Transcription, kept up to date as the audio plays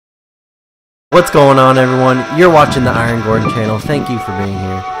What's going on, everyone? You're watching the Iron Gordon channel. Thank you for being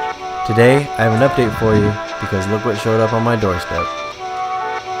here. Today I have an update for you because look what showed up on my doorstep.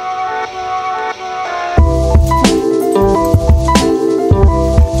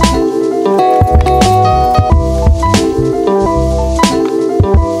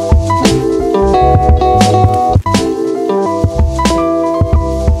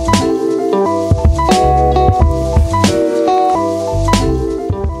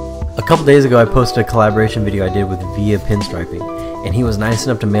 A couple days ago I posted a collaboration video I did with Pinstriping, and he was nice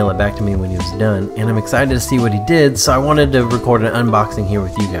enough to mail it back to me when he was done, and I'm excited to see what he did, so I wanted to record an unboxing here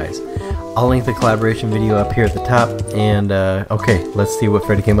with you guys. I'll link the collaboration video up here at the top, and okay, let's see what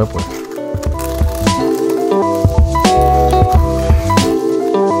Freddie came up with.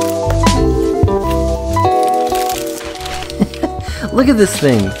 Look at this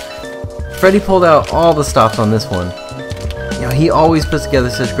thing! Freddie pulled out all the stops on this one. You know, he always puts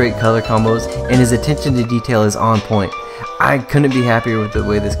together such great color combos, and his attention to detail is on point. I couldn't be happier with the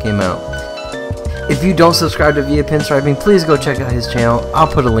way this came out. If you don't subscribe to Pinstriping, please go check out his channel. I'll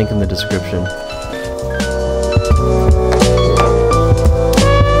put a link in the description.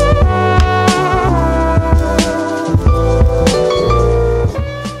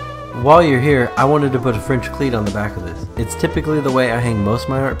 While you're here, I wanted to put a French cleat on the back of this. It's typically the way I hang most of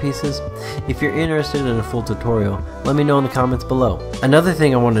my art pieces. If you're interested in a full tutorial, let me know in the comments below. Another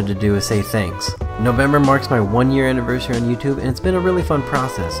thing I wanted to do is say thanks. November marks my 1-year anniversary on YouTube, and it's been a really fun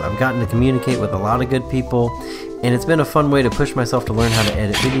process. I've gotten to communicate with a lot of good people, and it's been a fun way to push myself to learn how to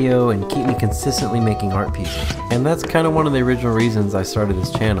edit video and keep me consistently making art pieces. And that's kind of one of the original reasons I started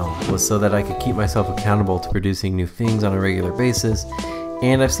this channel, was so that I could keep myself accountable to producing new things on a regular basis.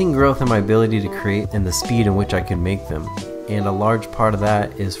 And I've seen growth in my ability to create and the speed in which I can make them. And a large part of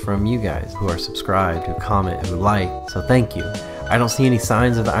that is from you guys who are subscribed, who comment, who like, so thank you. I don't see any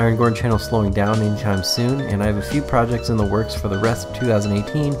signs of the Iron Gordon channel slowing down anytime soon, and I have a few projects in the works for the rest of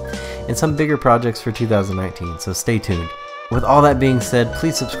 2018 and some bigger projects for 2019, so stay tuned. With all that being said,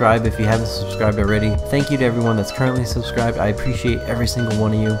 please subscribe if you haven't subscribed already. Thank you to everyone that's currently subscribed. I appreciate every single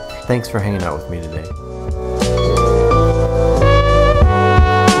one of you. Thanks for hanging out with me today.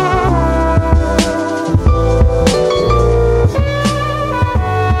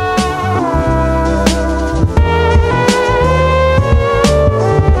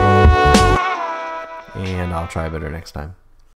 And I'll try better next time.